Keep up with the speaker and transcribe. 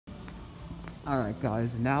Alright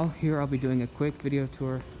guys, now here I'll be doing a quick video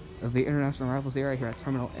tour of the international arrivals area here at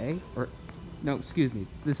Terminal A, or no, excuse me,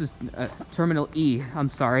 this is Terminal E,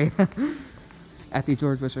 I'm sorry, at the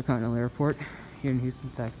George Bush Continental Airport here in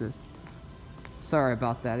Houston, Texas. Sorry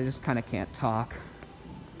about that, I just kind of can't talk.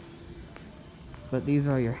 But these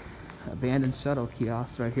are your abandoned shuttle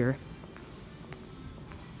kiosks right here.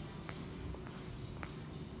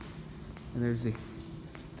 And there's the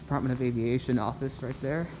Department of Aviation office right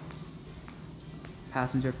there.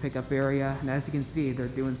 Passenger pickup area, and as you can see, they're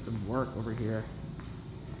doing some work over here.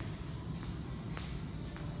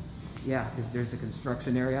 Yeah, because there's a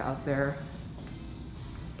construction area out there.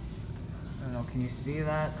 I don't know, can you see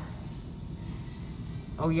that?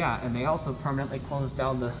 Oh yeah, and they also permanently closed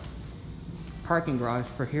down the parking garage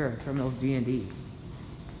for here at Terminals D and E.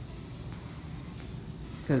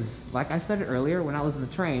 Because, like I said earlier, when I was in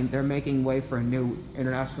the train, they're making way for a new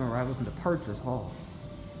international arrivals and departures hall.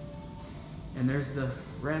 And there's the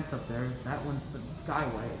ramps up there. That one's for the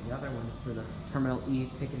Skyway. The other one's for the Terminal E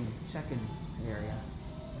ticketing check-in area,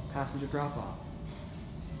 passenger drop-off.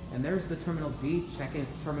 And there's the Terminal D check-in,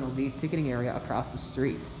 Terminal D ticketing area across the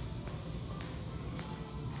street.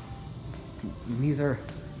 And these are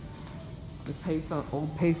the payphone,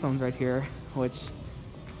 old payphones right here, which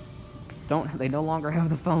they no longer have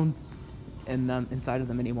the phones in them inside of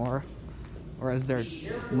them anymore, or as they're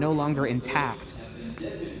no longer intact.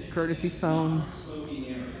 Courtesy phone,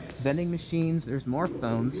 vending machines, there's more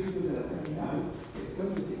phones.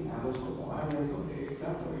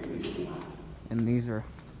 And these are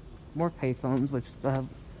more pay phones, which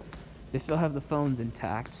they still have the phones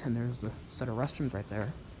intact, and there's a set of restrooms right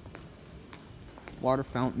there. Water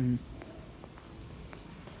fountain.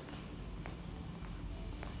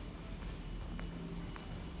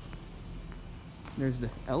 There's the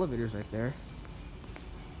elevators right there.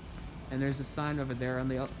 And there's a sign over there on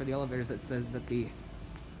for the elevators that says that the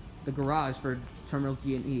garage for Terminals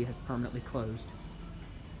D and E has permanently closed.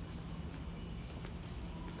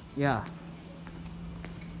 Yeah.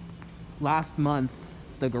 Last month,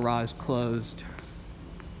 the garage closed.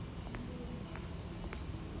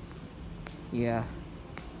 Yeah.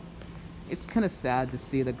 It's kind of sad to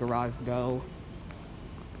see the garage go.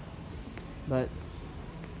 But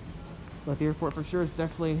the airport for sure is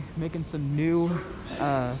definitely making some new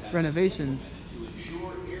renovations.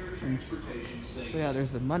 And so yeah,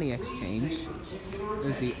 there's the money exchange.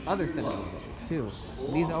 There's the other set of elevators too.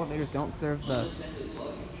 These elevators don't serve the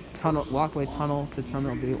walkway tunnel to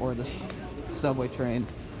Terminal D or the subway train.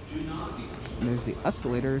 And there's the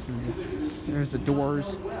escalators, and there's the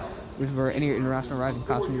doors, which is where any international arriving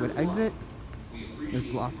passenger would exit. There's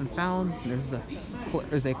the lost and found.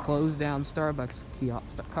 There's a closed down Starbucks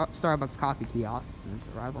coffee kiosks. There's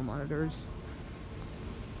arrival monitors.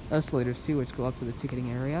 Escalators too, which go up to the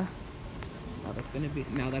ticketing area. That's gonna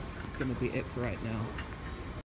be it for right now.